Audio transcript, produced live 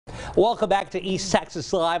Welcome back to East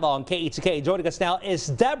Texas Live on KETK. Joining us now is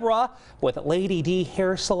Deborah with Lady D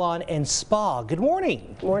Hair Salon and Spa. Good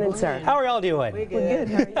morning. Morning, sir. How are y'all doing? We're good.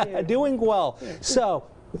 How are you? Doing well. So,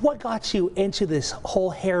 what got you into this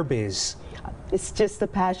whole hair biz? It's just a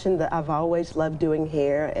passion that I've always loved doing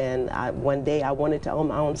hair, and one day I wanted to own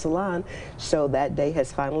my own salon, so that day has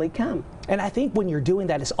finally come. And I think when you're doing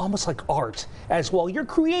that, it's almost like art as well. You're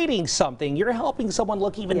creating something. You're helping someone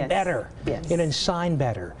look even better and shine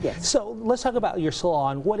better. Yes. So let's talk about your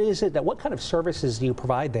salon. What is it? What kind of services do you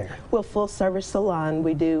provide there? Well, full service salon.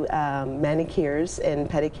 We do manicures and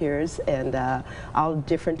pedicures and all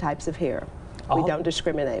different types of hair. We don't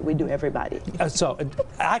discriminate. We do everybody. So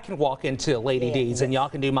I can walk into Lady D's and y'all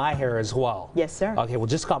can do my hair as well. Yes, sir. Okay, well,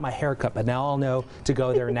 just got my hair cut, but now I'll know to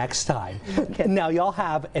go there next time. Okay. Now, y'all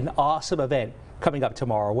have an awesome event coming up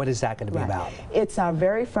tomorrow. What is that going to be about? It's our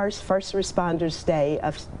very first Responders Day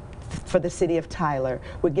for the city of Tyler.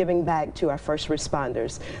 We're giving back to our first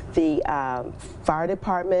responders. The fire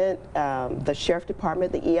department, the sheriff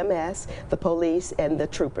department, the EMS, the police, and the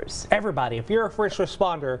troopers. Everybody, if you're a first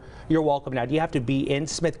responder, you're welcome. Now, do you have to be in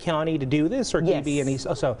Smith County to do this, or can you be in East?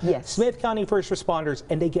 Oh, so Smith County first responders,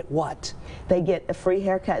 and they get what? They get a free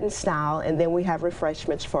haircut and style, and then we have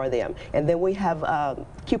refreshments for them. And then we have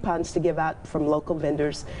coupons to give out from local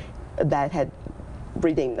vendors that had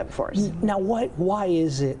redeem them for us. Now, why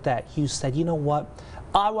is it that you said, you know what,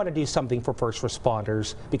 I want to do something for first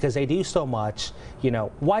responders because they do so much? You know,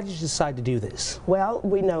 why did you decide to do this? Well,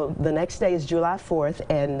 we know the next day is July 4th,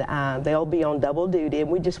 and they'll be on double duty, and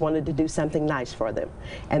we just wanted to do something nice for them.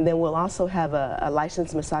 And then we'll also have a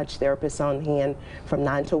licensed massage therapist on hand from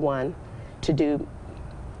 9 to 1 to do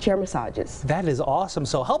chair massages. That is awesome.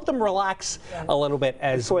 So help them relax a little bit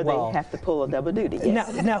as well. Before they have to pull a double duty.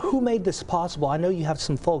 Yes. Now, who made this possible? I know you have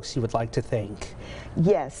some folks you would like to thank.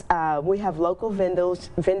 Yes, we have local vendors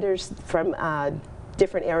from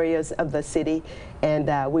different areas of the city, and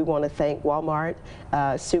we want to thank Walmart,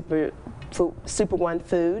 Super One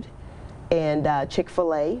Food, and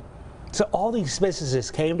Chick-fil-A. So all these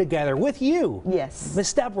businesses came together with you,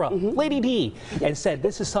 Miss Deborah, Lady D, and said,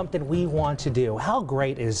 this is something we want to do. How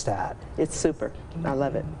great is that? It's super. I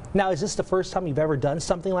love it. Now, is this the first time you've ever done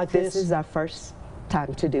something like this? This is our first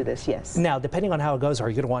time to do this, yes. Now, depending on how it goes, are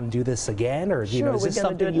you going to want to do this again, or you know, is this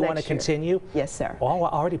something you want to continue? Yes, sir. Oh, we're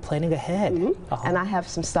already planning ahead. And I have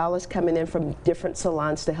some stylists coming in from different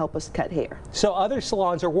salons to help us cut hair. So other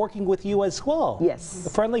salons are working with you as well? Yes.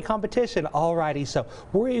 Friendly competition. All righty. So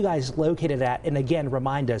where are you guys located at? And again,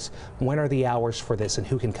 remind us, when are the hours for this and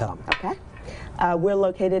who can come? Okay. We're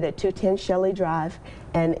located at 210 Shelley Drive,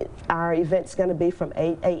 and our event's going to be from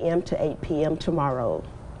 8 a.m. to 8 p.m. tomorrow,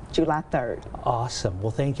 July 3rd. Awesome.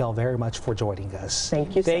 Well, thank y'all very much for joining us.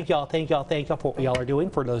 Thank you, sir. Thank y'all for what y'all are doing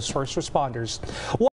for those first responders.